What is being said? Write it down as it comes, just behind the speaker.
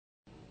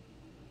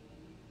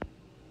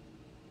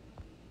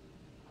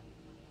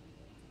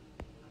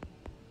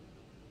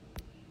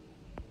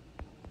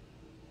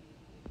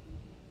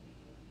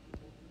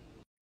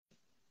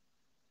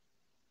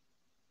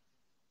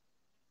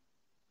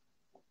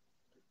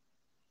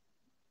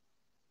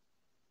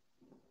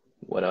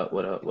What up?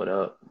 What up? What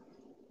up?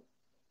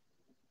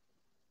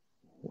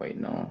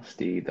 Waiting on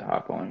Steve to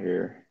hop on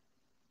here.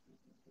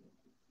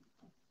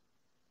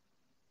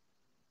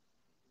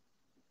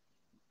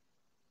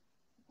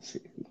 See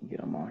if we can get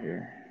him on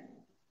here.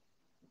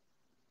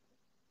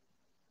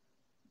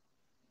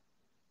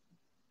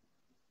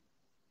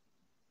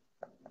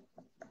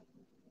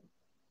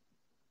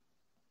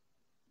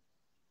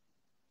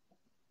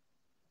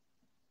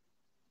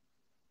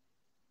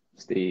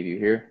 Steve, you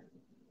here?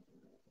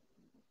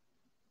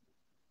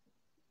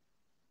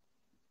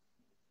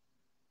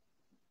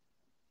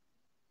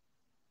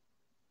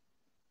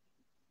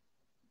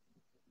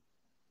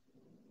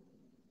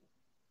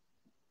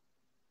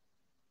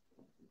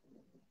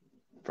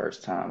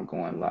 First time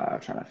going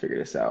live, trying to figure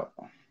this out.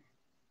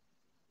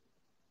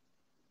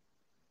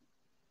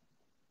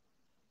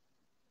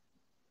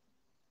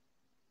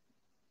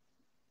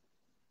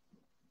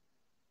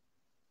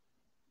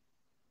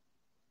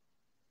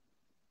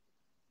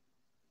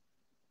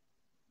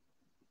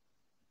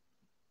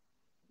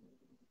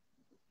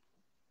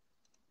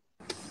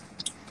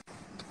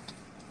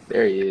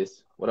 There he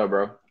is. What up,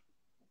 bro?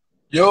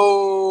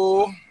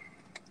 Yo,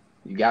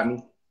 You got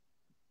me?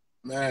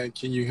 man,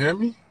 can you hear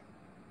me?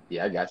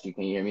 Yeah, I got you.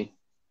 Can you hear me?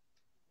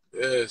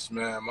 Yes,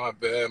 man, my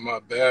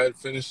bad.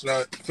 Finishing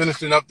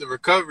up the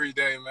recovery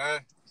day,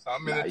 man. So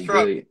I'm in Nah, the you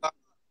truck. good.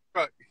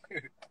 Truck.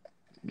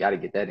 Got to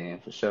get that in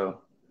for sure.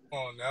 Come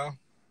on now.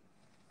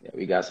 Yeah,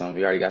 we got some.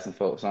 We already got some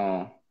folks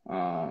on.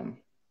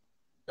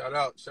 Shout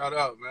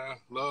out, man.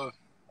 Love.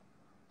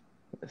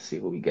 Let's see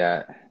who we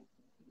got.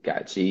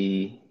 Got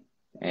G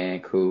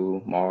and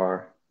Cool,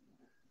 Mar,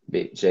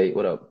 Big J.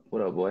 What up?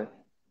 What up, boy?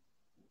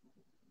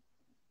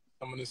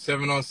 I'm in the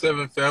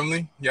 7-on-7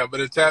 family. Y'all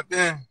better tap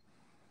in.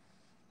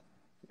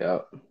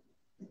 Yep.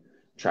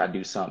 Try to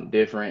do something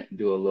different,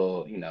 do a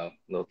little,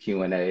 little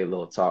Q&A, a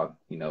little talk,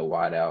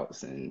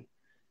 wideouts and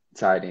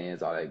tight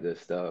ends, all that good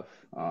stuff.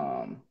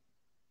 And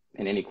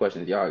any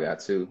questions y'all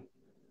got too,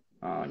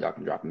 y'all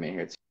can drop them in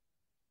here to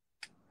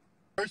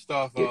First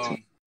off, get to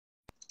 'em.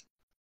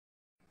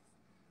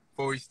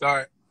 before we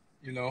start,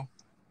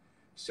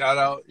 shout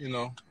out,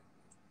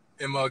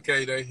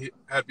 MLK Day.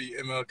 Happy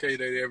MLK Day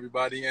to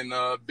everybody. And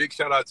big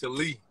shout out to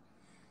Lee.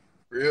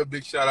 Real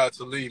big shout out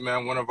to Lee,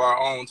 man. One of our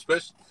own,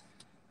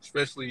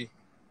 especially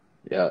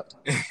Yeah.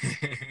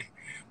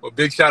 well,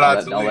 big shout Don't out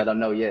let to don't Lee. let them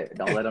know yet.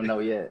 Don't let them know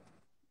yet.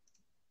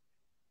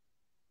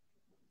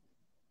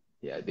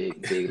 Yeah,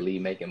 big Lee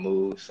making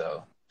moves,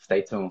 so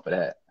stay tuned for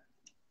that.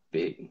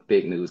 Big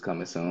news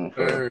coming soon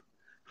for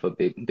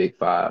big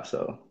five.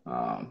 So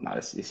not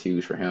it's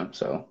huge for him.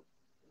 So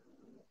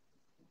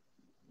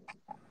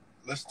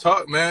Let's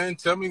talk, man.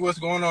 Tell me what's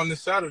going on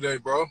this Saturday,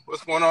 bro.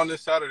 What's going on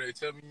this Saturday?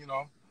 Tell me,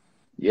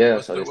 yeah,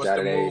 what's so the this what's the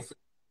Saturday, move?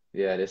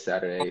 yeah, this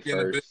Saturday In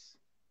the bit. first.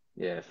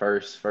 Yeah,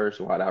 first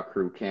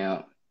WideOutCrew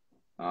camp.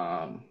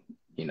 Um,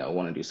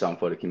 want to do something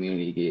for the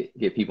community,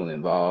 get people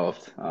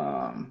involved.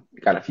 Got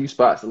a few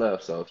spots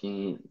left, so if you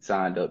ain't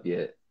signed up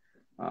yet,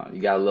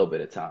 you got a little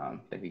bit of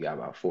time. I think we got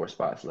about 4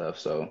 spots left.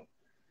 So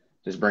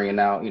just bringing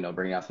out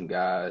some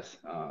guys,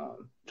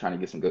 trying to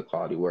get some good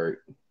quality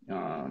work,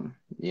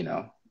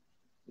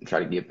 try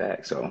to get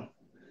back. So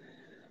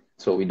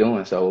that's what we're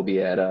doing. So we'll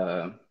be at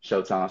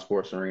Showtime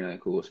Sports Arena in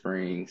Cool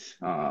Springs.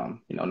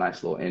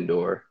 Nice little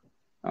indoor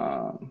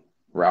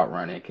route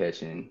running,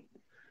 catching,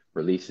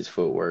 releases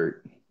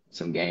footwork,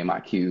 some game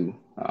IQ,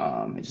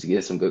 and just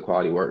get some good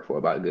quality work for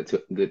about a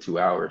good 2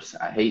 hours.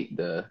 I hate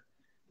the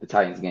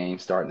Titans game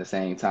starting the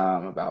same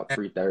time, about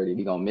 3:30.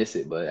 We're gonna miss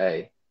it, but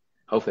hey,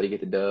 hopefully they get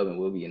the dub and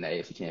we'll be in the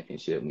AFC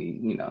Championship.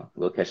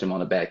 We'll catch them on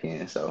the back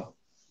end. So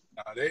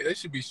They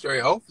should be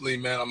straight. Hopefully,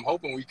 man. I'm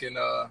hoping we can.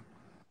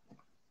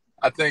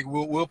 I think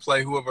we'll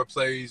play whoever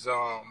plays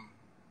out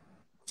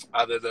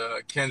of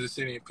the Kansas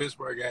City and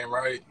Pittsburgh game,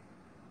 right?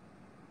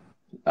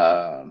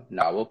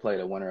 no, we'll play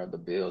the winner of the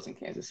Bills in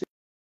Kansas City.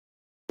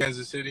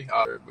 Kansas City.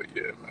 But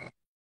yeah, man.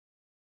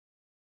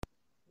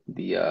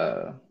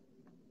 The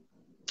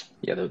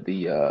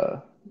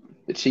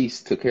the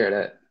Chiefs took care of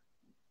that.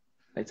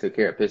 They took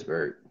care of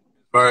Pittsburgh.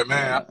 But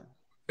man, And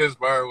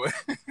Pittsburgh.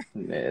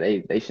 yeah,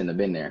 they shouldn't have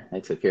been there.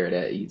 They took care of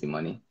that easy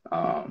money.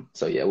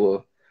 So yeah,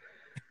 we'll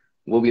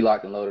be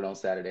locked and loaded on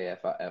Saturday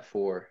at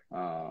 4.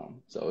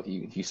 So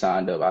if you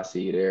signed up, I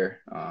see you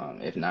there.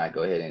 If not,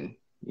 go ahead and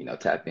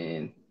tap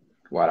in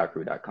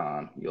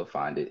WideOutCrew.com. You'll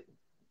find it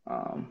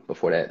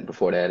before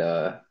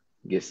that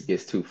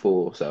gets too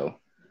full. So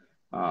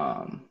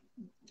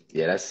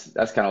yeah, that's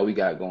kind of what we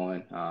got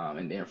going.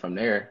 And then from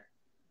there,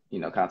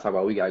 kind of talk about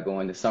what we got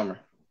going this summer.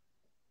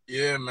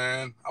 Yeah,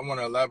 man. I want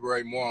to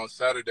elaborate more on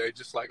Saturday.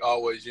 Just like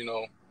always,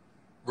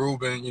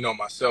 Rubyn,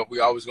 myself, we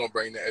always gonna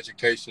bring the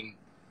education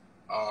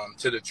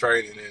to the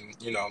training,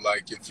 and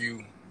like if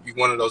you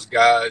one of those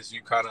guys,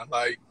 you kind of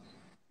like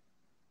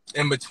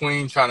in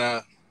between trying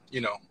to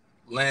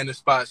land a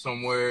spot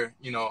somewhere,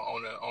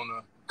 on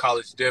a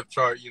college depth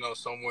chart,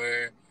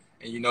 somewhere,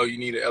 and you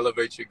need to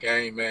elevate your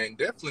game, man.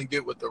 Definitely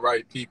get with the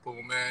right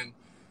people, man.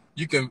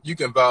 You can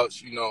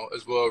vouch,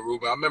 as well,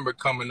 Rubyn. I remember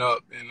coming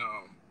up and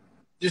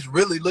just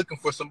really looking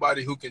for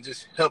somebody who can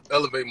just help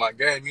elevate my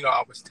game. You know,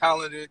 I was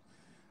talented.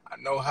 I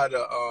know how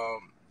to,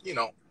 you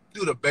know,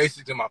 do the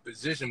basics in my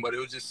position, but it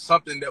was just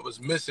something that was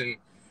missing.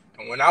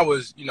 And when I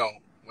was, you know,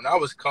 when I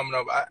was coming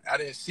up, I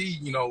didn't see,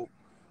 you know,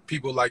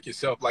 people like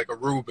yourself, like a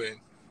Rubyn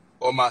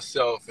or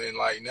myself. And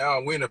like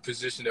now we're in a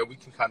position that we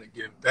can kind of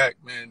give back,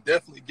 man.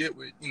 Definitely get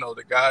with, you know,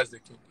 the guys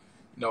that can,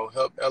 you know,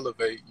 help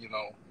elevate, you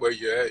know, where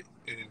you're at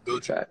and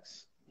build your,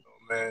 Facts. you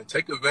know, man.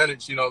 Take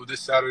advantage, you know,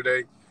 this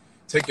Saturday.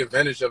 Take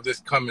advantage of this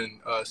coming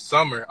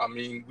summer. I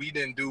mean, we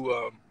didn't do.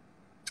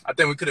 I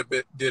think we could have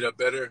did a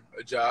better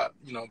job,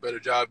 you know, better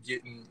job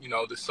getting, you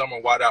know, the summer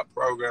WideOut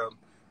program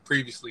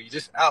previously,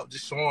 just out,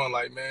 just showing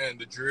like, man,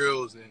 the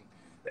drills and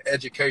the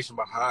education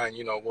behind,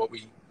 you know, what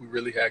we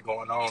really had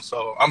going on.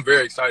 So I'm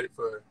very excited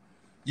for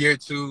year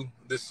 2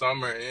 this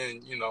summer,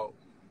 and you know,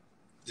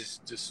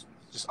 just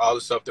all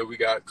the stuff that we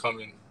got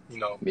coming, you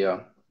know, Yeah.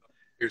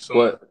 here soon.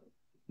 What?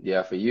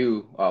 Yeah, for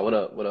you. What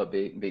up? What up,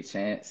 big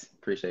chance?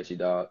 Appreciate you,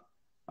 dog.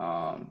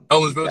 You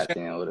Owensville tapped champ.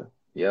 in with it.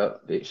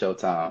 Yep, big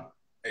showtime.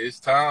 Hey, it's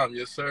time,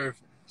 yes sir.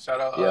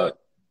 Shout out Yep,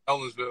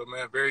 Owensville,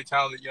 man, very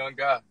talented young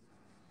guy.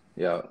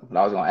 yep. And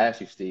I was gonna ask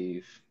you,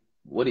 Steve,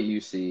 what do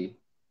you see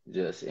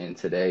just in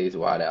today's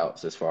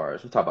wideouts as far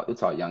as we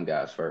talk young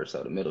guys first,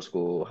 so the middle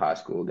school, high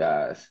school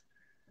guys.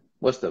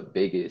 What's the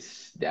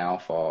biggest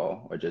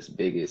downfall or just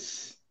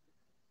biggest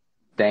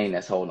thing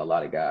that's holding a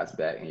lot of guys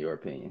back in your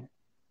opinion?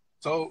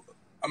 So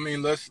I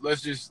mean, let's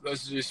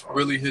just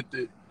really hit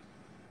the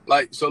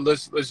like. So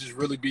let's just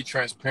really be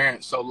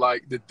transparent. So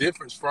like the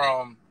difference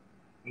from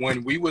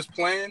when we was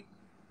playing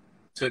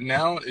to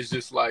now is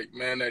just like,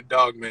 man, that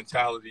dog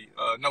mentality.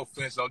 No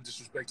offense, no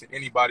disrespect to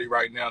anybody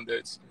right now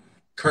that's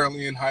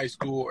currently in high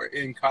school or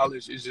in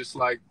college. It's just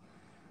like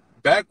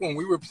back when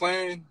we were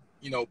playing,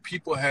 you know,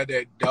 people had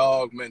that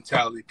dog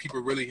mentality. People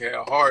really had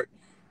heart.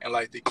 And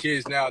like the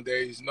kids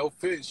nowadays, no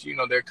offense, you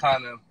know, they're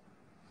kind of.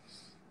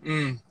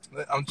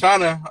 I'm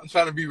trying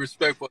to be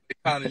respectful. They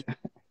kind of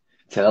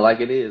Tell it like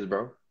it is,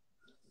 bro.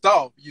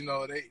 soft, you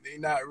know. They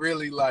not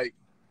really like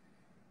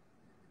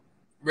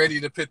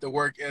ready to put the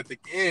work ethic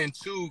in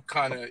to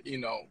kind of, you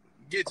know,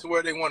 get to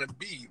where they want to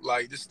be.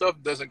 Like this stuff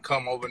doesn't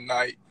come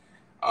overnight.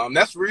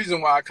 That's the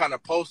reason why I kind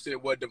of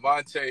posted what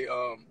Devontae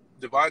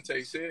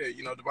said.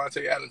 You know,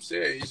 Devontae Adams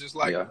said. He's just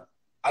like, Yeah,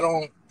 I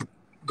don't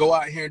go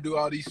out here and do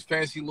all these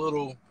fancy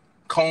little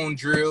cone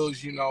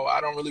drills. You know,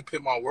 I don't really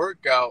put my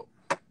work out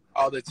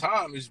all the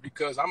time. Is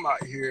because I'm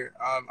out here.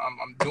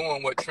 I'm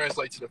doing what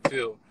translates to the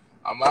field.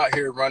 I'm out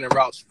here running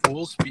routes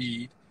full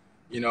speed.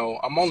 You know,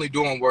 I'm only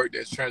doing work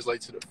that's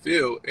translates to the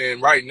field.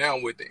 And right now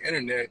with the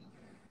internet,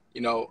 you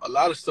know, a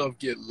lot of stuff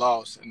get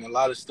lost, and a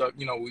lot of stuff,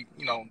 you know,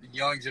 you know, the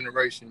young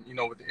generation, you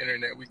know, with the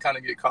internet, we kind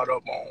of get caught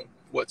up on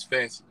what's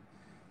fancy.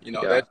 You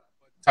know, yeah, that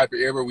type of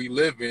era we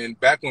live in.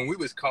 Back when we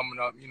was coming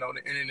up, you know,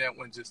 the internet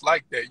wasn't just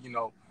like that. You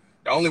know,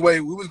 the only way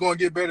we was going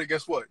to get better,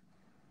 guess what?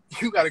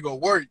 You got to go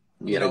work.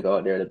 you You gotta know, go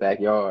out there in the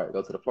backyard,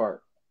 go to the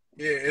park.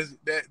 yeah, it's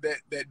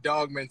that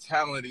dog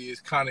mentality is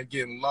kind of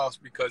getting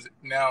lost because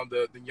now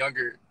the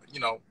younger,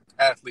 you know,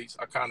 athletes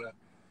are kind of,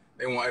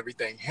 they want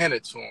everything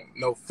handed to them.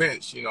 No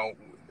offense, you know,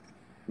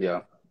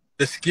 Yeah,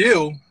 the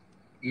skill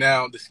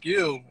now, the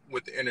skill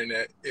with the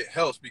internet, it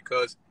helps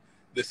because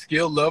the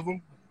skill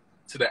level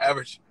to the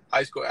average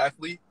high school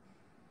athlete,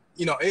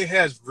 you know, it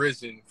has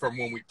risen from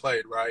when we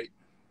played, right?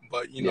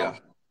 But you know, yeah,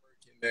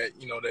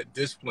 that, you know, that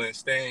discipline,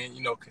 staying,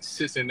 you know,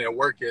 consistent in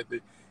work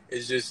ethic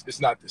is just, it's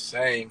not the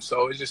same.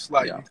 So it's just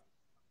like yeah, you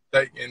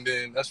take, and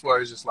then that's where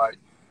it's just like,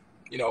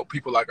 you know,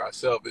 people like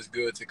ourselves, it's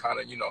good to kind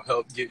of, you know,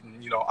 help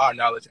getting, you know, our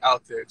knowledge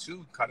out there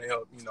to kind of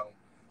help, you know,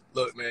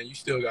 look, man, you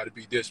still got to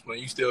be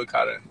disciplined. You still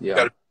got yeah,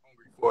 to be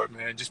hungry for it,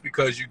 man. Just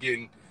because you're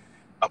getting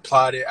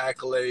applauded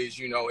accolades,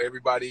 you know,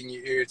 everybody in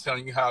your ear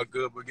telling you how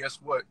good, but guess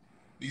what?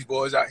 These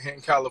boys out here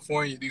in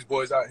California, these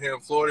boys out here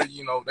in Florida,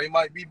 you know, they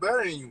might be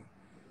better than you.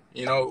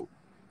 You know,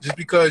 just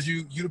because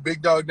you the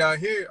big dog down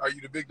here, are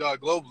you the big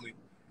dog globally?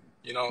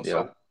 You know, so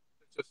yeah,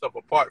 set yourself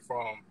apart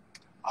from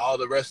all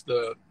the rest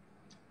of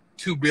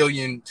 2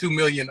 million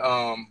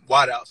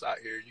wideouts out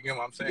here. You get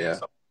what I'm saying? yeah.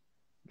 So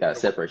Gotta your work,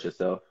 separate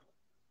yourself.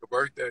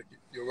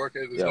 your work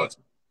ethic is Yeah. going to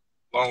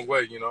a long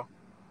way. You know.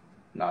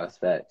 No, that's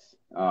facts.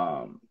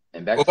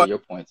 And back What to about your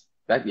points.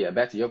 Back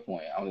to your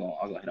point. I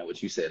was gonna know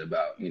what you said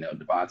about,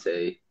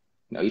 Devontae.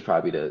 He's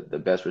probably the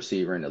best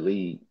receiver in the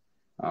league.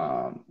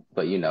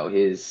 But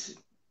his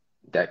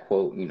that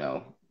quote,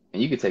 and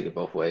you could take it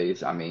both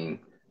ways. I mean,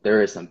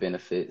 there is some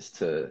benefits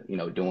to,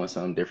 doing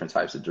some different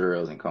types of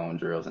drills and cone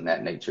drills and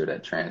that nature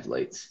that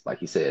translates,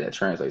 like you said, that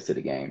translates to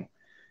the game.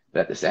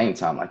 But at the same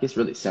time, like it's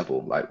really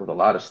simple. Like with a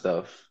lot of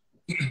stuff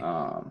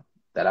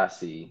that I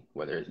see,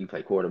 whether you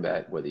play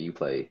quarterback, whether you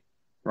play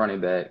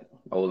running back,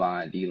 O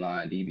line, D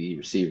line, DB,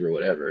 receiver,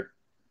 whatever,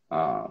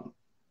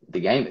 the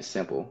game is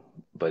simple,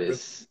 but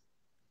it's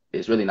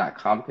really not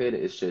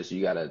complicated. It's just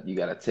you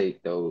gotta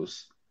take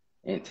those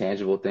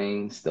intangible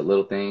things, the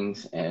little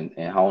things, and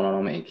hone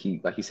on them and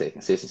keep, like you said,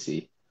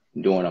 consistency,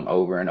 doing them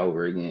over and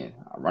over again.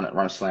 Run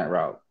a slant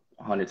route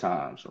 100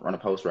 times, run a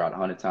post route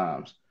 100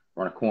 times,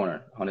 run a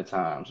corner 100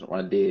 times,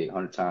 run a dig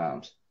 100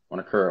 times, run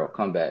a curl,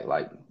 come back,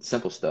 like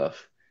simple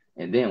stuff.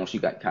 And then once you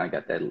kind of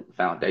got that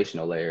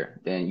foundational layer,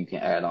 then you can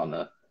add on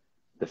the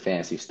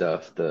fancy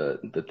stuff,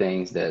 the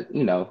things that,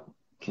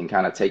 can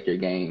kind of take your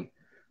game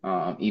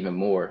even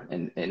more.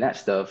 And that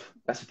stuff,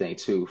 that's the thing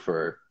too,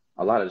 for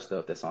a lot of the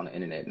stuff that's on the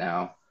internet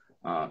now.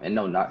 And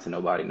no knock to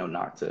nobody, no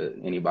knock to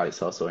anybody's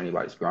hustle,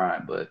 anybody's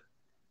grind, but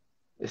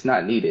it's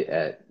not needed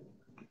at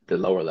the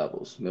lower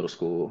levels, middle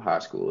school, high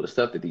school. The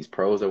stuff that these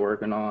pros are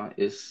working on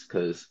is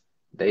because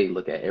they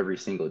look at every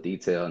single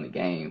detail in the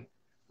game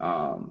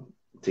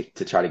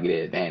to try to get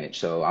an advantage.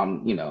 So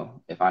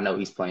if I know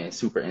he's playing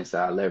super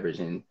inside leverage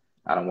and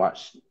I don't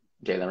watch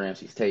Jalen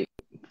Ramsey's tape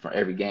for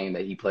every game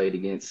that he played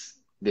against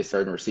this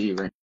certain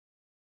receiver,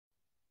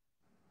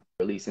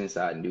 release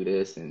inside and do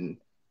this and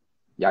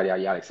yada,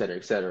 yada, yada, et cetera,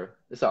 et cetera.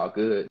 It's all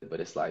good,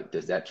 but it's like,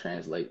 does that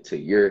translate to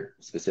your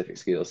specific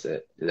skill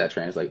set? Does that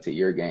translate to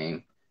your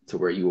game, to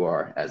where you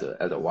are as a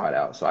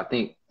wideout? So I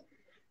think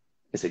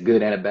it's a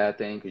good and a bad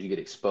thing because you get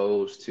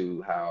exposed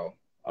to how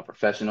a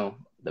professional,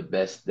 the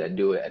best that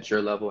do it at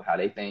your level, how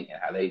they think and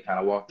how they kind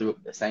of walk through it.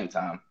 But at the same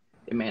time,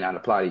 it may not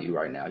apply to you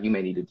right now. You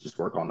may need to just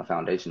work on the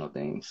foundational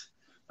things.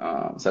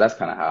 So that's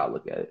kind of how I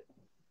look at it.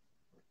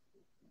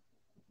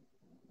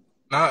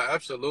 No,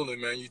 absolutely,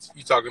 man.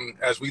 You talking,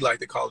 as we like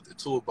to call it, the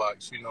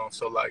toolbox,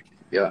 So like,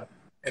 yeah,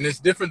 and it's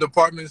different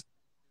departments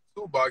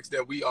toolbox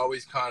that we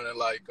always kind of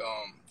like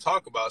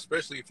talk about,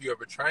 especially if you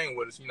ever train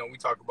with us. We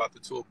talk about the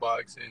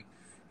toolbox and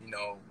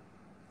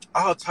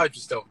all types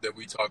of stuff that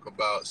we talk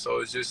about. So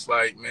it's just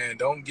like, man,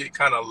 don't get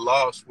kind of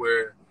lost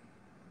where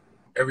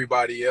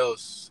everybody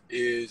else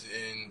is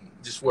and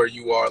just where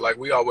you are. Like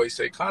we always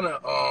say, kind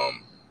of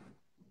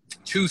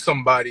choose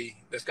somebody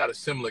that's got a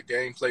similar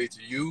gameplay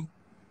to you,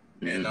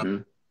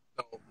 and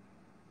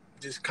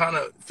just kind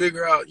of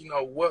figure out,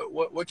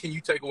 what can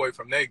you take away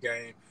from their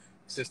game,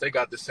 since they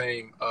got the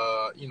same,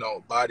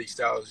 body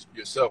styles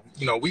yourself.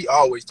 We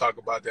always talk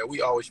about that.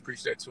 We always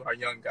preach that to our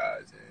young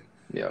guys.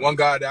 And one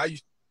guy that I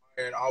used to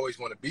admire and always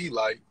want to be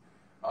like,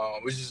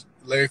 was just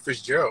Larry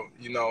Fitzgerald.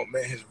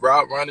 Man, his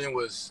route running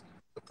was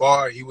the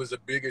par. He was a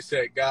bigger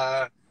set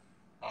guy.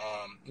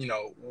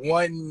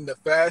 Wasn't the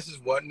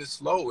fastest, wasn't the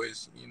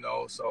slowest,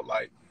 So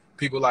like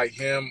people like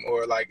him,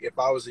 or like if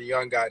I was a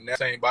young guy in that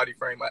same body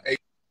frame, like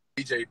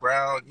AJ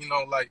Brown,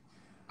 like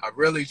I'm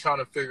really trying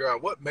to figure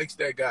out what makes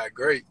that guy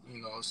great,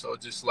 So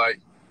just like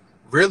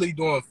really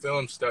doing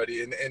film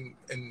study, and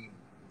in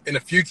the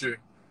future,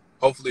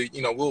 hopefully,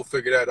 we'll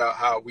figure that out,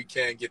 how we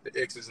can get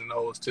the X's and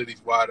O's to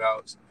these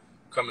wideouts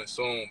coming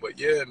soon. But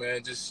yeah,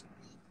 man, just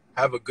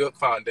have a good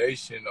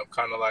foundation of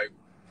kind of like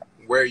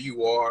where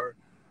you are,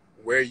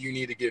 where you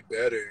need to get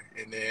better,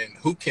 and then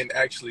who can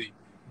actually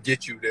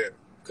get you there.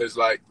 Because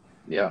like,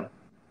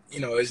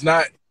 it's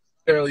not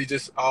necessarily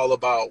just all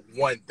about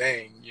one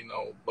thing,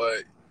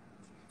 but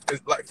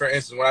it's like, for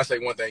instance, when I say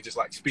one thing, just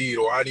like speed,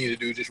 or I need to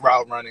do just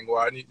route running,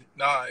 or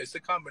it's a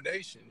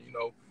combination.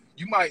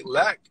 You might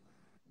lack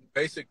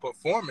basic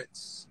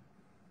performance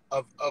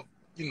of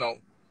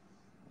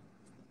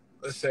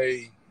let's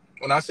say,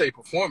 when I say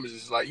performance,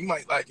 it's like you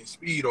might lack in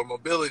speed or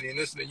mobility and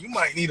this and that. You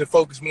might need to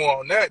focus more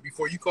on that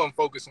before you come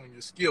focus on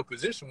your skill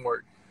position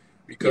work,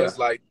 because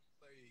like,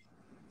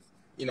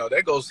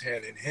 that goes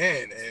hand in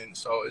hand. And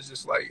so it's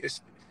just like,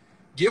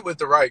 get with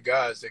the right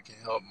guys that can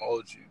help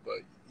mold you. But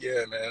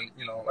yeah, man,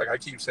 like I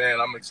keep saying,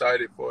 I'm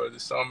excited for the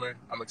summer.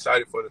 I'm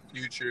excited for the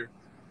future.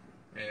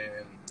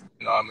 And,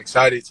 I'm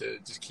excited to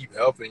just keep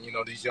helping,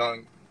 these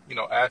young,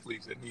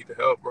 athletes that need the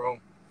help, bro.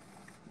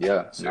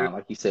 Yeah. No,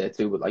 like you said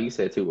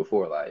too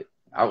before, like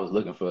I was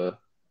looking for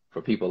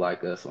people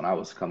like us when I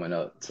was coming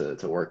up to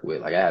work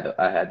with. Like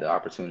I had the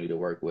opportunity to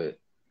work with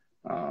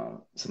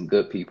some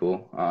good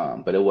people,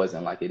 but it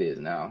wasn't like it is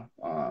now.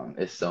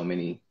 It's so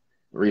many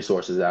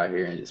resources out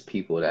here and just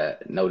people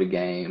that know the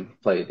game,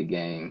 play the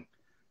game,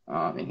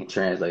 and can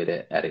translate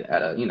it at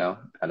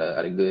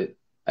a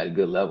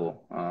good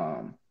level.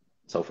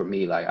 So for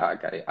me, like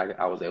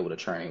I was able to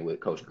train with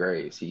Coach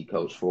Graves. He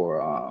coached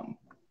for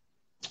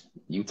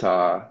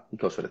Utah. He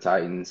coached for the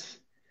Titans.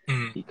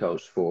 Mm-hmm. He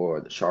coached for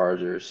the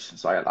Chargers.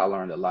 So I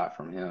learned a lot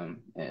from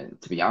him.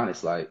 And to be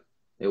honest, like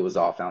it was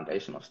all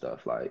foundational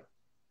stuff, like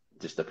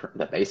just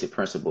the basic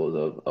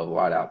principles of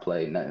wideout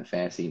play. Nothing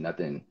fancy,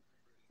 nothing.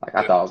 Like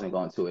I thought I was gonna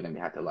go into it and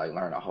have to like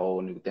learn a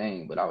whole new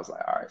thing, but I was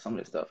like, all right, some of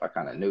this stuff I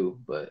kind of knew,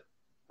 but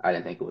I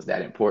didn't think it was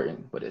that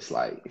important. But it's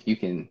like if you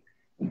can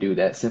do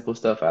that simple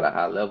stuff at a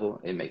high level,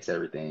 it makes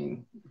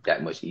everything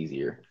that much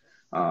easier.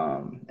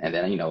 And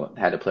then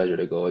had the pleasure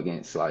to go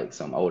against like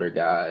some older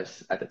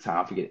guys at the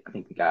time. I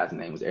think the guy's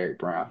name was Eric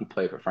Brown. He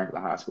played for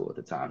Franklin High School at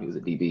the time. He was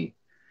a DB,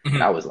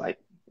 and I was like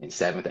in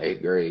 7th or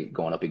 8th grade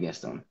going up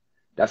against him.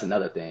 That's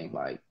another thing.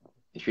 Like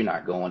if you're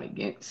not going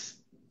against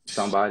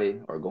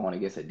somebody or going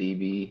against a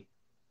DB,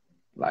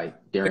 like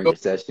during your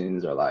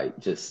sessions or like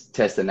just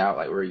testing out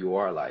like where you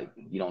are, like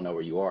you don't know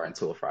where you are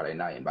until Friday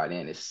night, and by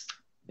then it's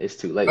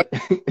too late.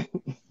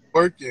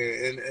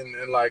 Working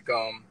and like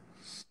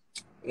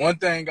one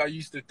thing I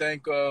used to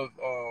think of,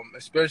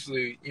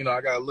 especially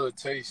I got a little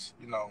taste,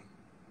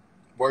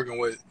 working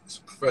with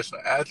some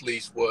professional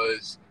athletes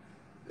was,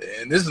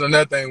 and this is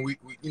another thing we're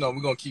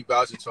gonna keep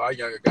vouching to our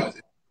younger guys. If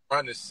you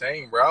run the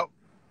same route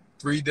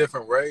 3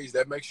 different ways,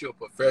 that makes you a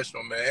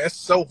professional, man. It's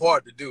so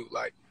hard to do.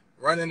 Like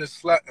running a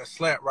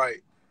slant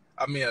route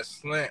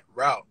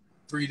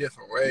 3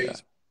 different Yeah.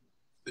 ways.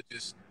 To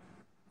just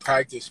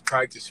practice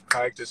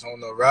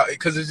on the route,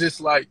 because it's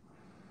just like,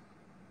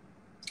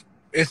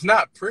 it's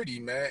not pretty,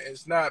 man.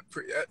 It's not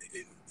pretty.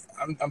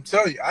 I'm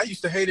telling you, I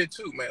used to hate it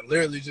too, man.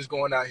 Literally just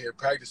going out here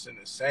practicing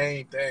the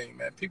same thing,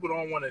 man. People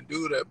don't want to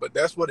do that, but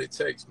that's what it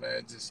takes,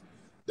 man. Just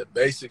the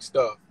basic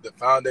stuff, the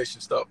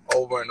foundation stuff,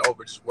 over and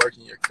over, just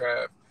working your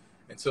craft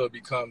until it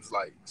becomes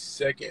like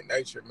second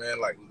nature, man.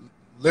 Like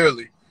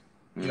literally,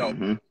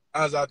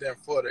 I was out there in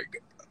Florida,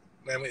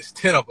 man. It's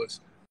 10 of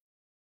us.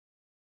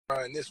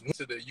 And this went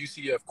to the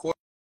UCF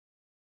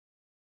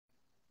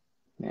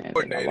Man, I think I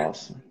coordinator.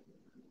 lost him.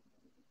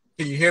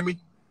 Can you hear me?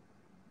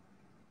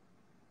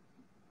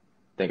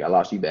 Think I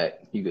lost you back.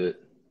 You good?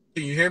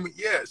 Can you hear me?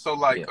 Yeah. So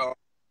like, Yeah.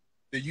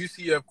 the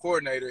UCF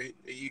coordinator,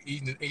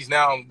 he's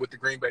now with the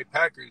Green Bay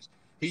Packers.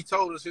 He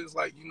told us, he was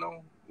like,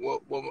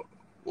 we'll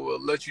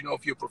let you know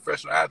if you're a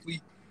professional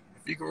athlete,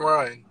 if you can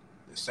run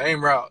the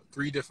same route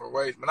 3 different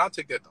ways. Man, I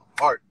take that to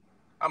heart.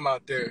 I'm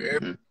out there,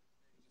 man,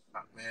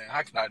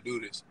 how can I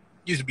do this?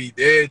 Used to be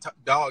dead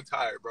dog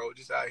tired, bro.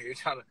 Just out here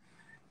trying to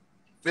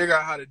figure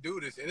out how to do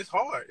this, and it's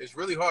hard. It's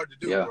really hard to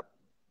do. Yeah. Bro.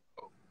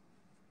 So,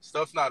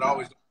 stuff's not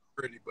always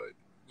pretty, but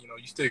you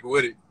stick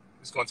with it.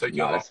 It's gonna take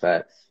you a long. That's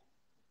facts.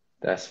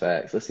 That's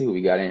facts. Let's see what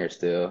we got in here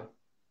still.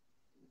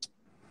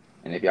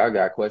 And if y'all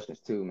got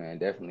questions too, man,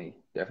 definitely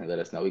let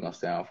us know. We're gonna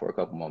stay on for a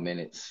couple more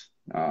minutes.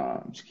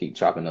 Just keep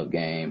chopping up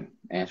game,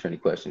 answer any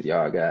questions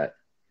y'all got.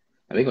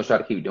 And we're gonna try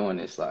to keep doing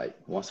this like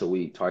once a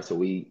week, twice a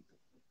week.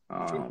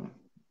 And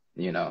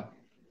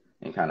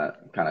kind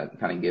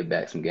of give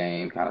back some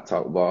game, kind of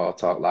talk ball,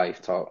 talk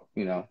life, talk,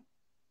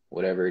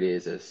 whatever it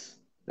is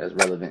that's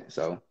relevant.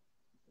 So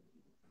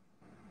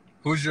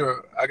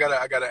I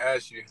gotta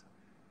ask you,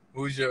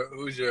 who's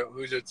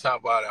your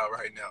top wideout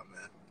right now,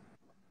 man?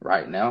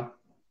 Right now,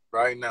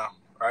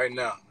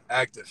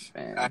 active.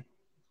 man.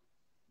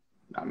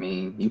 I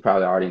mean, you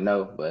probably already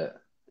know,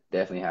 but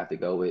definitely have to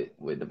go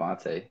with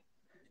Devontae.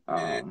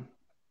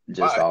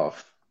 Just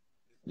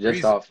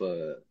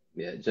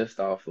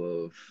off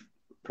of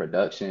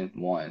production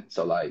one.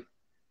 So like,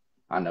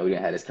 I know we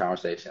didn't have this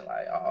conversation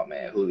like, oh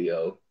man,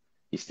 Julio,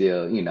 you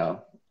still,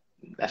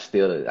 that's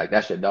still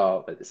that's your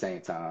dog. But at the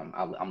same time,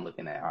 I'm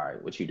looking at, all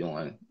right, what you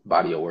doing,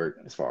 body of work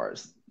as far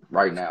as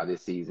right now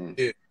this season,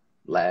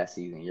 last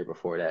season, year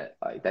before that,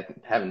 like that,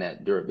 having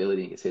that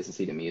durability and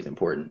consistency to me is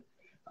important.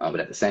 But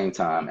at the same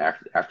time,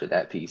 after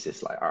that piece,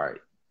 it's like, all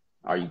right,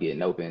 are you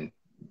getting open?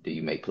 Do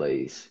you make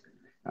plays?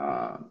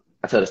 I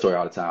tell the story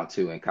all the time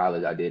too. In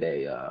college, I did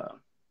a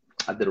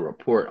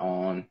report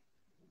on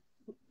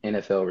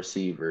NFL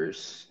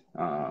receivers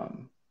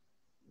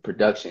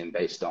production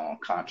based on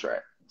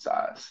contract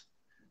size.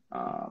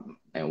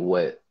 And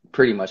what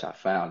pretty much I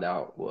found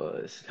out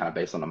was kind of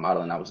based on the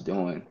modeling I was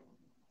doing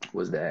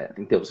was that I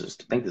think this was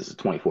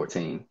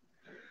 2014.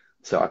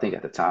 So I think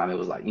at the time it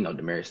was like,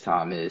 Demaryius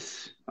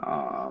Thomas.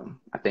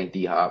 I think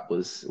D-Hop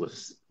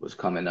was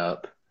coming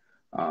up.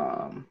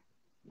 I'm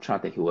trying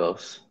to think who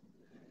else.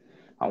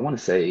 I want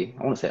to say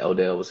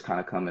Odell was kind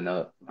of coming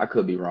up. I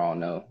could be wrong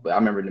though, but I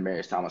remember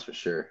Demaryius Thomas for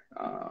sure.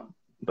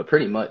 But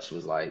pretty much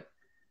was like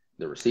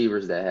the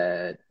receivers that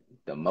had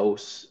the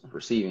most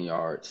receiving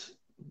yards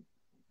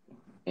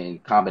in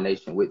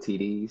combination with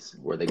TDs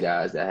were the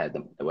guys that had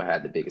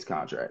the biggest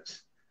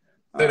contracts.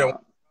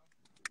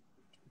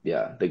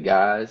 Yeah, the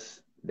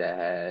guys that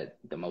had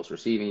the most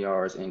receiving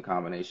yards in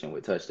combination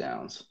with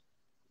touchdowns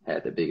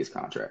had the biggest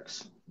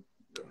contracts.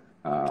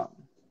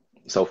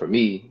 So for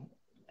me,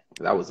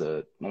 I want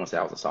to say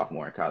I was a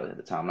sophomore in college at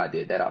the time, and I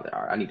did that. I was like,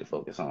 all right, I need to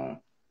focus on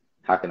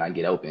how can I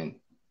get open,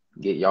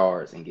 get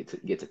yards, and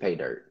get to pay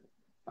dirt.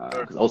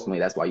 Because ultimately,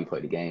 that's why you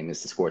play the game,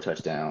 is to score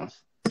touchdowns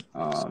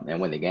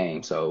and win the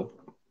game. So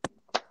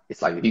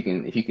it's like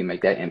if you can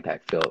make that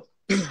impact felt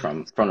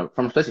from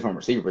especially from a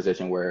receiver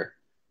position where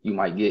you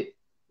might get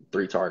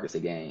 3 targets a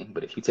game,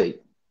 but if you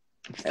take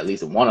at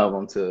least one of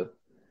them to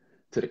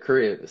the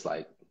crib, it's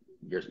like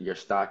your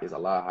stock is a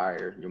lot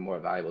higher. You're more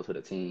valuable to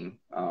the team.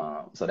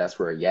 So that's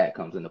where Yak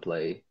comes into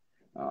play.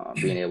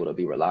 Being able to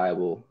be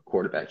reliable,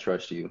 quarterback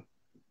trusts you.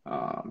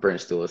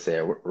 Brent Stewart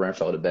said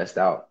Renfro the best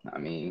out. I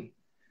mean,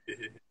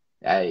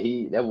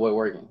 hey, that boy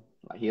working.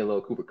 Like, he a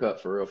little Cooper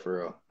Kupp for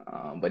real.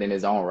 But in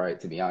his own right,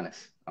 to be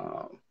honest.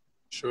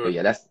 Sure. But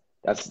yeah,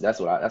 that's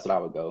what I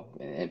would go.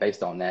 And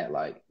based on that,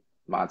 like,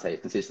 Monte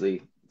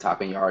consistently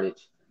top in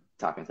yardage,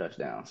 top in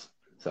touchdowns.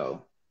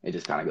 So it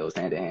just kind of goes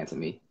hand in hand to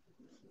me.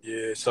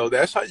 Yeah, so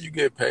that's how you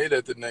get paid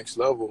at the next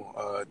level.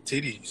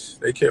 TDs.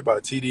 They care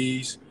about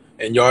TDs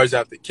and yards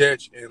after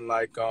catch. And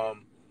like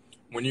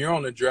when you're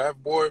on the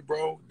draft board,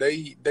 bro,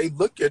 they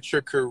look at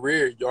your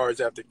career yards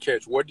after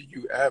catch. What do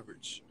you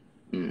average?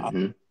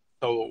 Mm-hmm.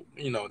 So,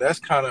 that's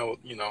kind of,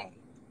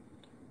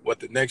 what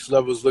the next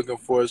level is looking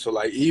for. So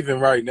like even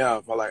right now,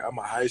 if I'm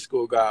a high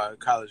school guy,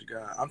 college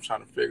guy, I'm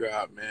trying to figure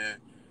out, man,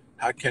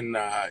 how can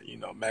I,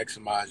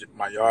 maximize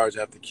my yards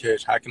after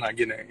catch? How can I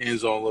get in the end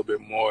zone a little bit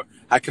more?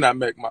 How can I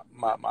make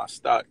my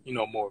stock,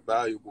 more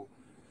valuable?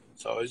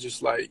 So it's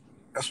just like,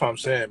 that's what I'm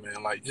saying,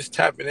 man. Like just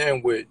tapping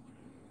in with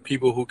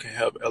people who can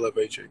help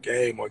elevate your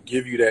game or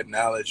give you that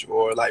knowledge,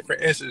 or like for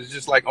instance,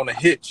 just like on a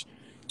hitch,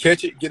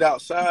 catch it, get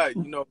outside,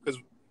 because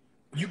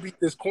you beat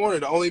this corner,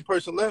 the only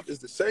person left is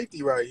the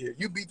safety right here.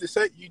 You beat the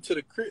safety, you to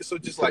the crib. So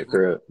just To the like,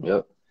 crib.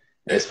 Yep.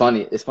 yeah, It's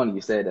funny. It's funny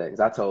you said that because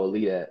I told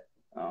Lee that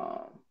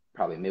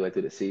probably midway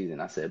through the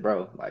season. I said,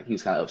 bro, like he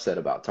was kind of upset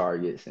about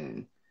targets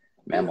and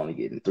man, yeah, I'm only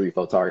getting 3,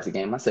 4 targets a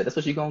game. I said, that's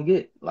what you're gonna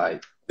get.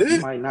 Like yeah, you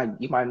might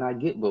not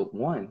get but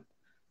one.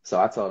 So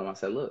I told him, I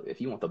said, look,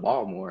 if you want the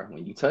ball more,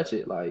 when you touch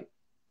it, like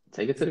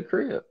take it to the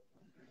crib.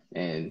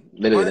 And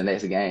literally right,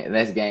 the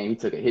next game, he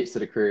took a hitch to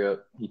the crib.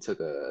 I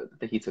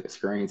think he took a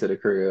screen to the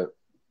crib.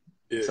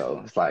 yeah,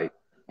 So it's like,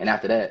 and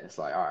after that, it's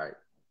like, all right,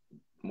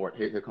 more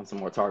here comes some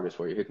more targets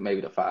for you. Here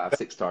maybe the 5,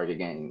 6 target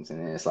games, and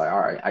then it's like, all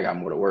right, I got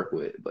more to work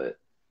with. But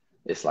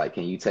it's like,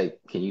 can you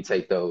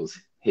take those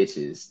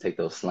hitches, take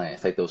those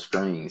slants, take those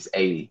screens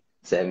 80,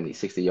 70,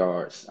 60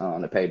 yards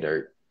on the pay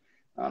dirt,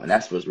 and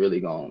that's what's really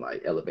going to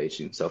like elevate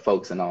you. So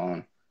focusing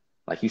on,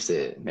 like you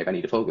said, maybe I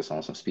need to focus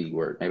on some speed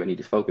work. Maybe I need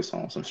to focus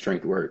on some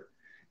strength work.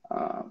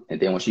 And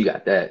then once you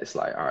got that, it's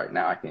like, all right,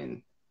 now I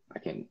can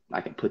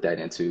put that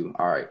into,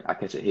 all right, I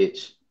catch a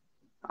hitch.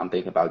 I'm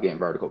thinking about getting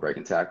vertical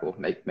breaking tackle,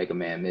 make a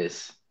man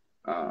miss,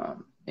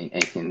 and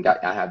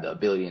I have the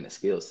ability and the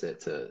skill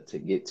set to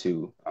get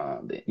to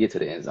the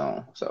end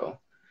zone. So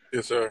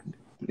yes, sir.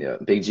 yeah,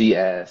 Big G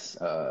asks,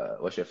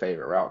 what's your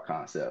favorite route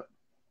concept?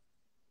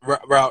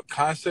 Route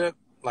concept,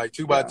 like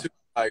two by Yeah, two,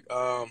 like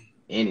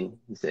any.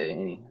 He said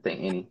any. I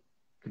think any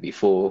could be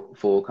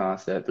full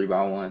concept,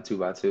 3x1,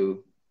 2x2.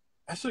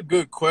 that's a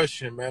good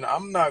question, man.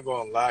 I'm not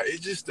gonna lie.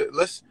 It just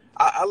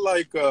I I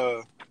like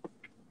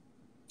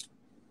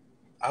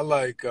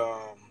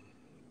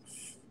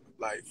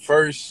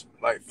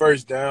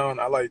first down.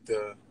 I like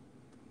the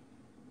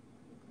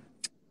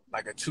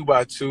like a two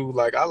by two.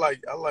 Like I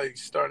like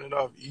starting it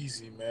off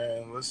easy,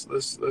 man. Let's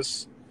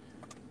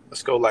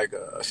go like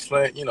a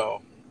slant,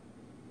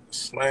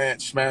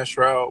 slant smash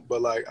route.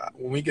 But like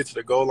when we get to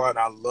the goal line,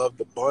 I love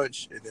the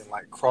bunch and then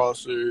like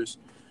crossers,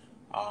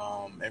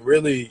 and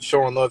really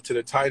showing love to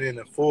the tight end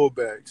and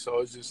fullback. So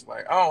it's just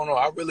like I don't know.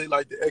 I really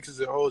like the X's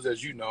and O's,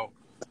 as you know,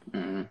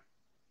 Mm-hmm.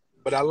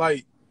 but I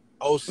like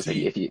So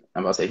OC.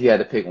 I'm about to say if you had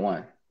to pick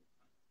one,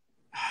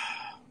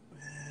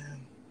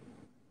 Man,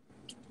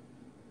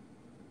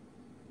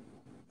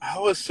 I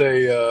would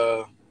say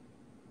I'm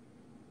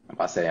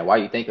about to say, and why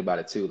you think about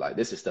it too, like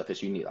this is stuff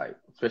that you need, like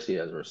especially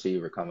as a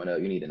receiver coming up,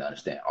 you need to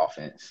understand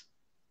offense.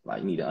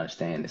 Like you need to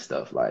understand this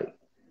stuff. Like,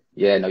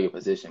 yeah, know your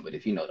position, but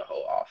if you know the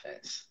whole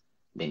offense,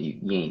 then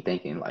you ain't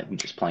thinking like you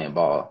just playing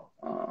ball.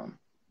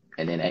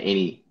 And then at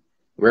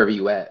wherever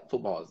you at,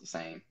 football is the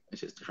same.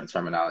 It's just different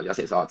terminology. I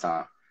say this all the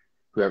time.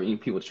 Whoever you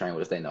people train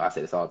with us, they know. I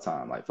say this all the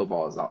time. Like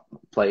football is all,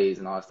 plays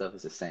and all that stuff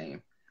is the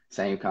same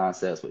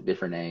concepts with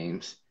different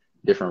names,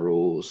 different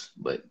rules,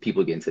 but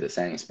people get into the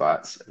same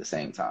spots at the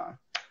same time.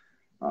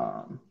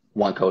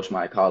 One coach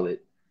might call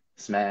it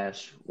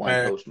smash, one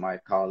man, coach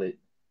might call it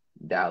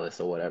Dallas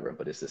or whatever,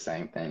 but it's the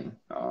same thing.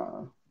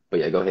 But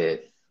yeah, go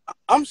ahead.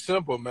 I'm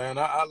simple, man.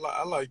 I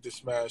like the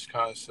smash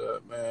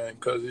concept, man,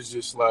 because it's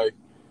just like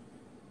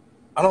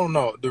I don't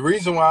know. The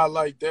reason why I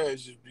like that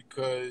is just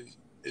because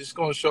it's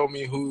gonna show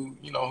me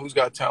who's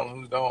got talent,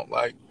 who's don't.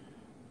 Like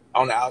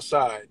on the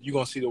outside, you're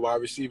gonna see the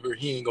wide receiver.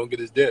 He ain't gonna get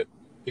his dip.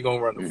 He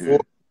gonna run the Hmm.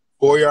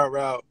 4 yard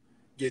route,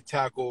 get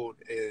tackled,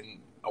 and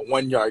a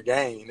 1 yard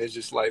gain. It's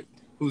just like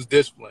who's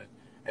disciplined.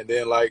 And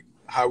then like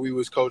how we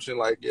was coaching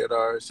like at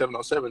our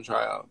 707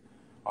 tryout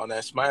on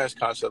that smash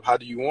concept. How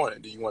do you want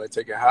it? Do you want to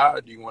take it high?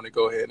 Or do you want to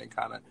go ahead and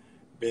kind of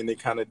bend it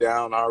kind of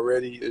down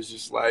already? It's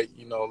just like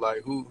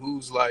like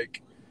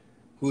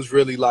who's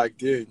really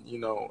locked in.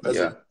 As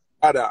a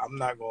Yeah, I'm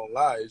not gonna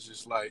lie. It's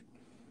just like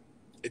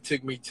it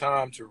took me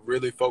time to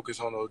really focus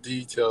on those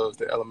details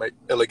to elevate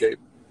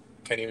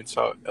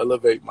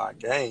my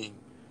game.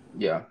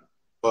 yeah,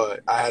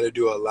 But I had to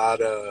do a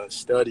lot of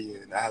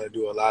studying. I had to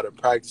do a lot of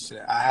practicing.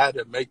 I had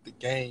to make the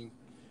game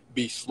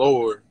be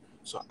slower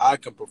so I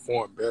can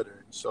perform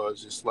better. So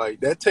it's just like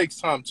that takes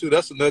time too.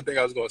 That's another thing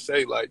I was gonna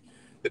say. Like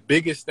the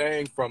biggest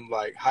thing from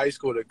like high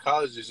school to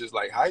college is just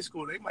like high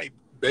school they might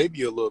baby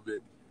you a little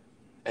bit,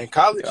 and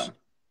college yeah,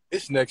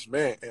 it's next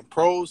man. And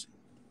pros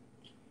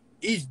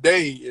each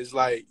day is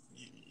like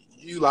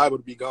you liable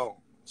to be gone.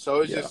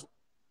 So it's yeah. just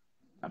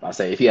I'm about to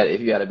say if you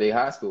had a big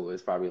high school,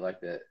 it's probably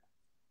like that.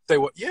 say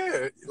what?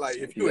 Yeah, like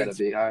If you had a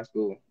big high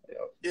school,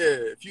 yeah,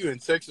 if you in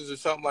Texas or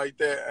something like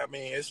that, I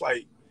mean, it's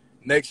like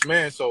next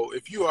man. So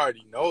if you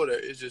already know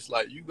that, it's just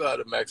like you got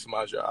to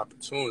maximize your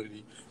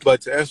opportunity.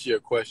 But to answer your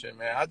question,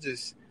 man,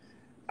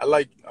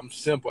 I'm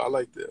simple. I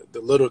like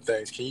the little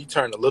things. Can you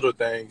turn the little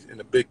things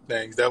into big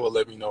things? That will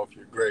let me know if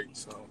you're great.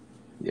 So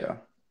yeah,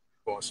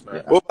 go on, smash.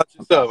 yeah. What about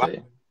I'm about to yourself?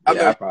 say, I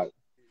know yeah, I you. probably.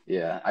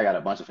 Yeah, I got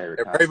a bunch of favorite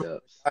And Raven,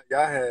 concepts.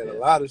 y'all had a Yeah,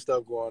 lot of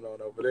stuff going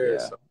on over there. yeah.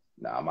 So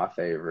Nah, my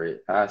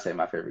favorite, I'd say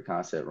my favorite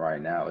concept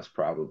right now is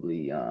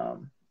probably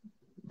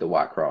the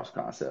white cross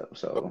concept.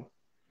 So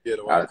yeah,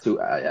 the White.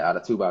 out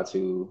of two by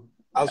two,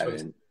 I was gonna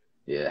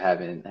say,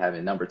 having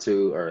having number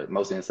two or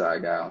most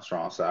inside guy on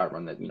strong side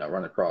run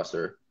run the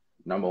crosser,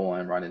 number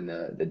one running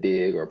the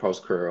dig or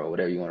post curl,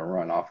 whatever you want to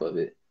run off of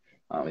it.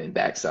 And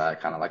backside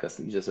kind of like a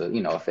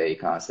fade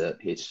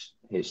concept,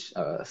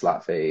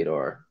 slot fade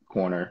or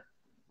corner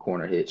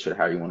hitch or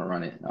however you want to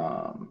run it.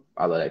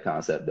 I love that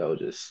concept though.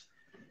 Just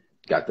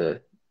got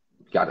the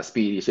got a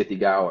speedy, shifty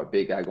guy or a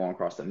big guy going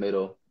across the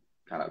middle,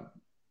 kind of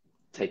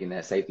taking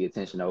that safety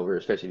attention over,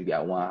 especially if you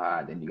got one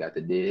high, then you got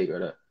the dig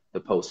or the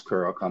post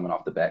curl coming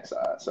off the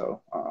backside.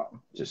 So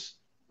just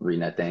reading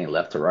that thing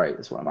left to right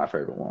is one of my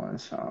favorite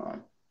ones,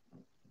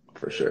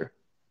 for yeah. sure.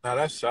 Now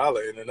that's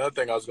solid. And another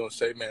thing I was gonna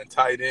say, man,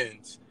 tight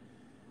ends.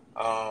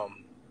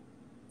 Um,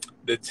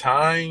 the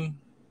time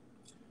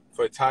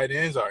for tight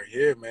ends are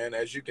here, man.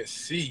 As you can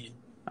see,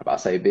 I'm about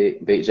to say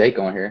big Jake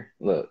on here.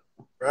 Look,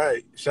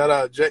 right? Shout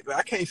out Jake.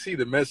 I can't see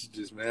the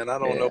messages, man. I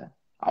don't know. yeah.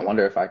 I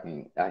wonder if I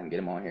can get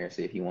him on here and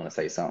see if he want to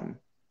say something.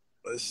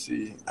 Let's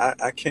see.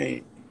 I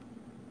can't.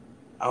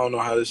 I don't know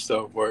how this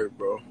stuff works,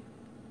 bro.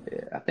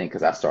 Yeah, I think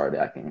because I started,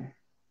 I can.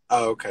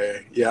 Oh,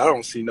 okay. Yeah, I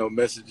don't see no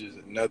messages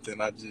or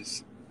nothing. I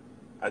just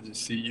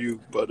see you.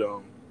 But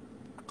I'm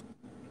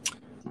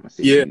gonna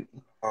yeah.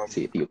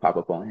 see if he will pop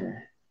up on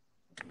here.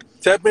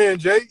 Tap in,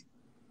 Jake.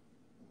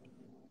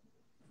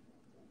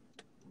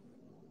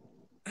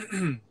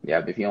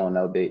 Yeah, but if you don't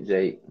know Big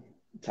Jake,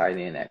 tight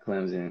end at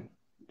Clemson,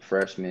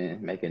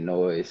 freshman, making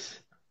noise.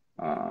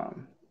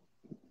 Um,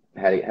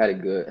 had a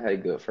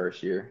good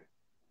first year.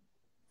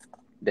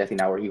 Definitely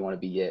not where he want to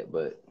be yet,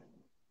 but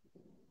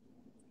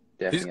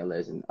He's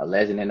definitely a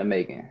legend in the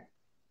making.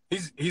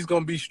 he's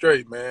gonna be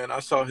straight, man. I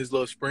saw his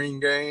little spring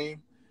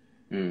game.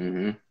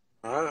 Hmm.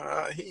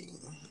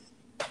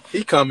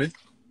 He coming.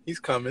 He's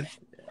coming.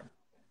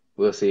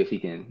 We'll see if he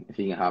can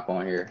hop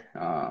on here.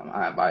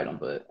 I invite him,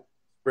 but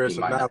Spread he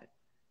some might knowledge. not.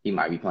 He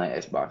might be playing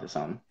Xbox or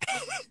something,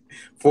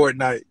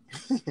 Fortnite.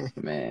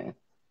 man.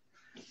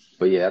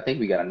 But yeah, I think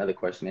we got another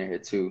question in here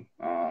too,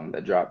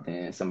 that dropped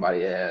in.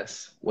 Somebody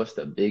asked, "What's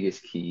the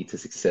biggest key to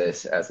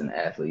success as an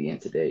athlete in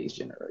today's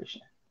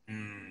generation?"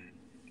 I'm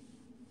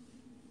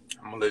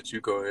gonna let you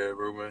go ahead,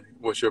 Rubyn.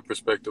 What's your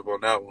perspective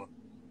on that one?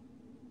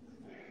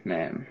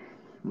 Man,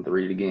 I'm gonna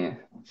read it again.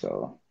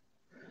 So,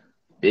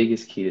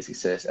 biggest key to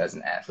success as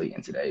an athlete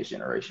in today's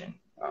generation.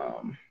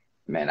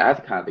 Man, I have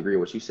to kind of agree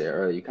with what you said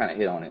earlier. You kind of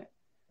hit on it,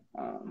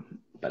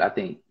 but I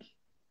think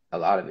a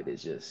lot of it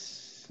is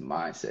just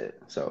mindset.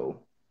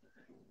 So,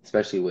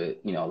 especially with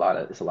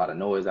it's a lot of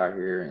noise out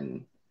here,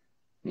 and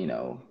you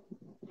know,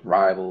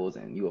 rivals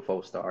and you a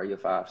 4 star, you a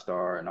 5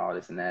 star, and all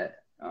this and that.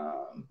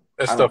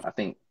 That I don't. stuff. I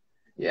think,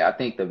 yeah, I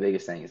think the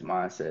biggest thing is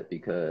mindset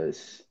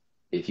because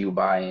if you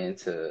buy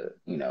into,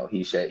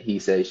 he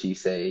say, she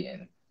say,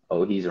 and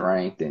oh, he's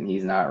ranked and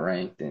he's not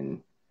ranked,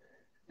 and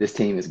this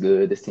team is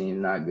good, this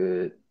team's not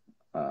good,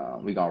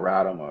 we gonna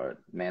route them, or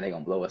man, they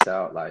gonna blow us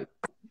out. Like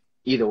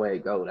either way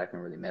it go, that can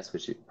really mess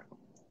with you.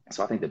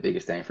 So I think the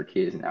biggest thing for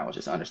kids now is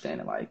just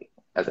understanding, like,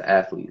 as an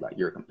athlete, like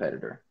you're a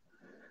competitor.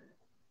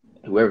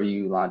 Whoever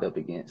you lined up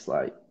against,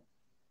 like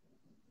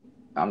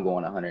I'm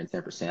going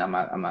 110%.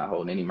 I'm not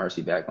holding any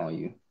mercy back on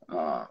you.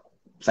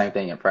 Same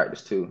thing in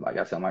practice too. Like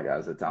I tell my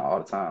guys all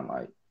the time,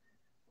 like,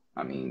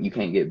 I mean, you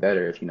can't get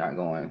better if you're not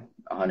going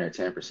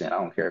 110%. I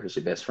don't care if it's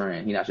your best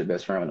friend. He's not your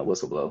best friend when the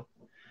whistle blow.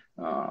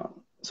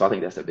 So I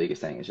think that's the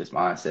biggest thing is just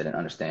mindset and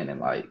understanding,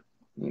 like,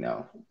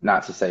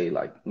 not to say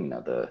like,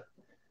 not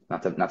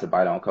to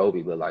bite on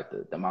Kobe, but like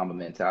the Mamba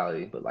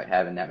mentality, but like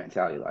having that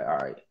mentality, like, all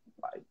right,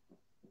 like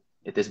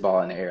if this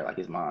ball in the air, like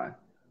it's mine,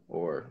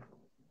 or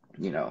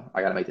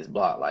I got to make this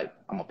block. Like,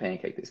 I'm going to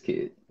pancake this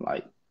kid.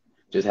 Like,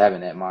 just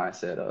having that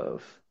mindset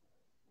of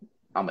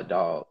I'm a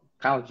dog,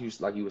 kind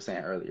of like you were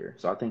saying earlier.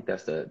 So I think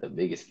that's the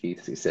biggest key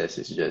to success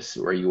is just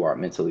where you are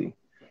mentally.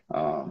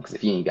 Because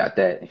if you ain't got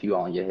that, if you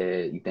all in your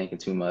head, you thinking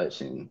too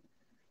much and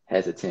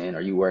hesitant,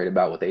 or you worried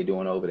about what they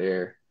doing over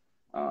there,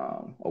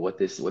 or what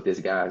this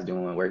guy's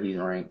doing, where he's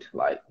ranked,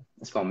 like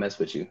it's gonna mess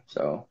with you.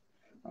 So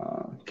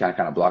kind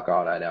of block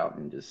all that out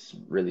and just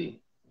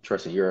really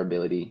trust in your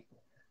ability.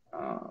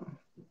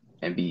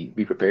 And be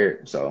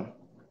prepared. So,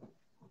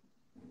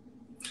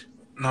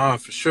 Nah,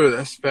 for sure.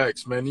 That's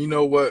facts, man. You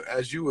know what?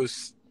 As you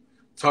was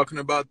talking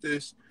about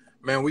this,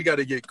 man, we got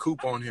to get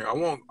Coop on here. I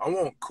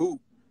want Coop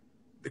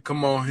to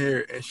come on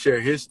here and share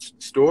his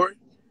story.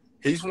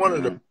 He's one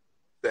of the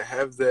that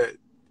have that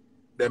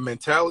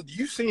mentality.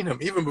 You've seen him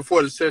even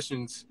before the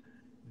session's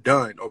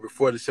done or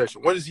before the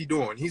session. What is he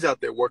doing? He's out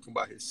there working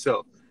by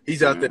himself.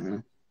 He's out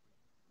there,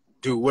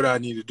 dude, what I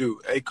need to do.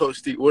 Hey, Coach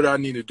Steve, what I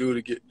need to do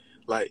to get,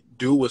 like,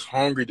 dude was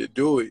hungry to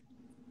do it.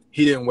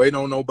 He didn't wait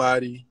on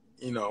nobody.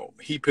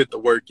 He put the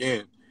work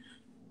in.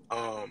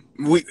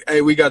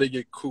 We got to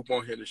get Coop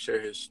on here to share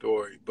his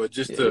story. But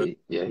just he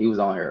was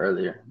on here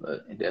earlier,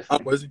 but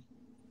definitely. was he?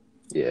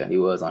 Yeah, he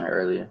was on here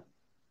earlier.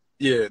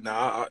 Yeah,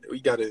 nah,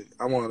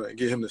 I want to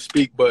get him to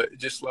speak, but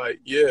just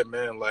like, yeah,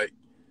 man, like,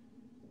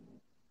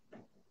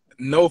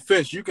 no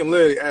offense, you can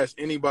literally ask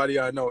anybody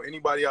I know,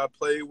 anybody I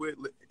play with,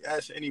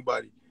 ask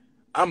anybody.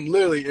 I'm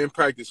literally in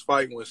practice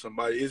fighting with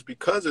somebody. It's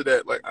because of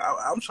that. Like,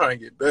 I'm trying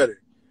to get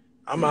better.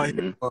 I'm out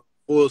here Hmm. on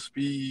full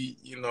speed,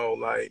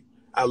 like,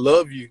 I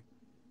love you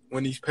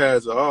when these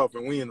pads are off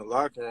and we in the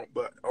locker room,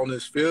 but on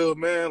this field,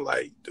 man,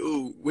 like,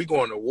 dude, we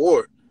going to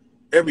war.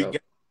 Every Yep.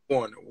 game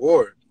going to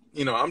war.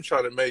 I'm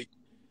trying to make,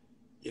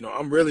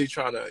 I'm really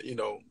trying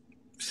to,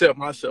 set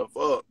myself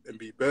up and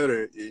be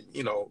better,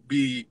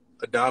 be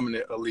a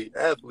dominant elite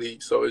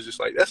athlete. So it's just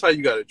like, that's how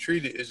you got to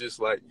treat it. It's just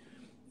like,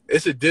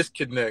 it's a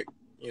disconnect,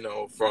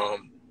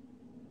 from,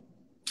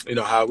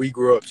 how we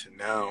grew up to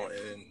now.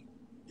 And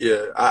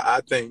yeah,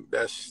 I think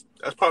that's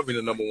probably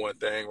the number one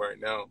thing right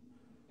now.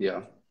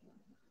 Yeah.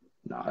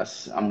 No,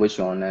 I'm with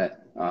you on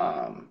that.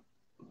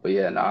 But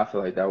yeah, no, I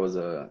feel like that was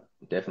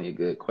definitely a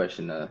good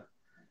question to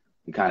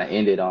we kind of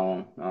ended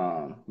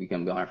on. We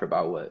can go on for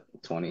about what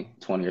 20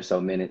 or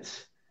so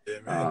minutes. Yeah,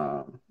 man.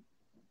 Um,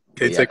 but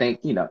Can't yeah, I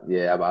take, think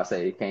yeah, I'm about to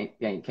say can't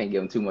give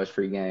them too much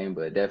free game,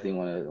 but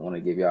definitely want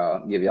to give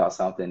y'all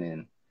something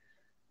and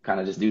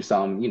kind of just do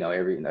some.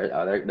 Every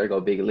there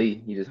go Big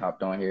Lee. He just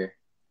hopped on here.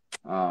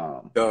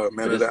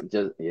 man But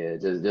of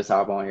that. just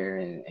hop on here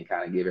and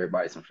kind of give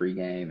everybody some free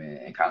game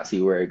and kind of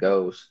see where it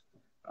goes.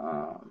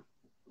 Um,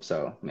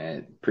 so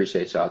man,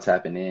 appreciate y'all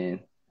tapping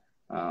in.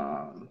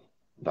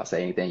 If I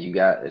say anything you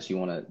got that you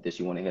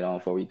wanna hit on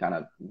before we kind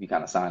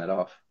of sign it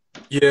off.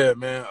 Yeah,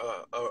 man.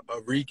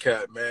 A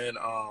recap, man.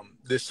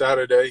 This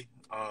Saturday,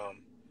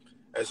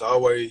 as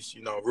always,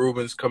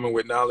 Rubyn's coming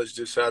with knowledge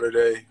this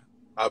Saturday.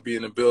 I'll be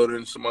in the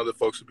building. Some other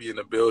folks will be in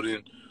the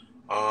building.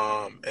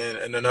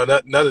 And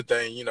another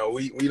thing,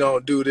 we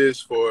don't do this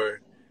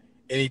for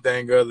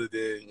anything other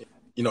than,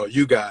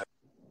 you guys.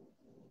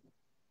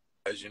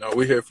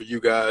 We're here for you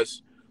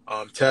guys.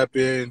 Tap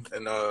in,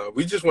 and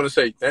we just want to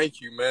say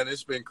thank you, man.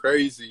 It's been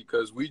crazy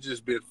because we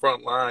just been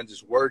front line,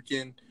 just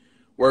working.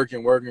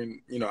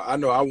 I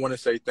know I want to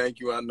say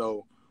thank you. I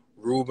know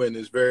Rubyn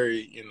is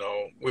very,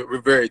 we're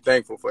very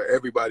thankful for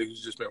everybody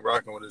who's just been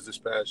rocking with us this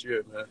past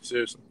year, man.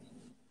 Seriously.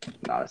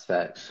 No, it's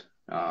facts.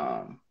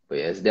 But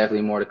yeah, it's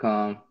definitely more to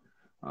come.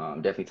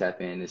 Definitely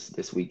tap in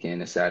this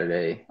weekend, this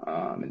Saturday,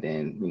 and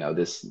then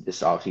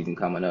this off season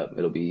coming up,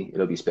 it'll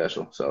be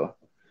special. So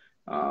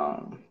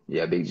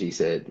yeah, Big G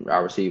said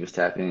our receivers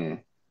tap in.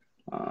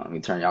 You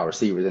turn y'all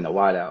receivers into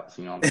wideouts.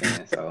 You know what I'm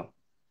saying? So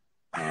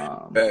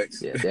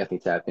Thanks. yeah, definitely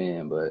tap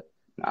in. But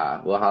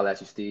we'll holler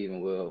at you, Steve,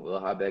 and we'll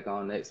hop back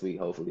on next week,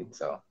 hopefully.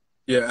 So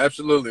Yeah,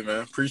 absolutely,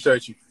 man.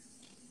 Appreciate you.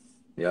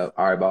 yeah,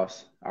 all right,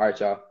 boss. All right,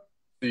 y'all.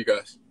 See you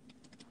guys.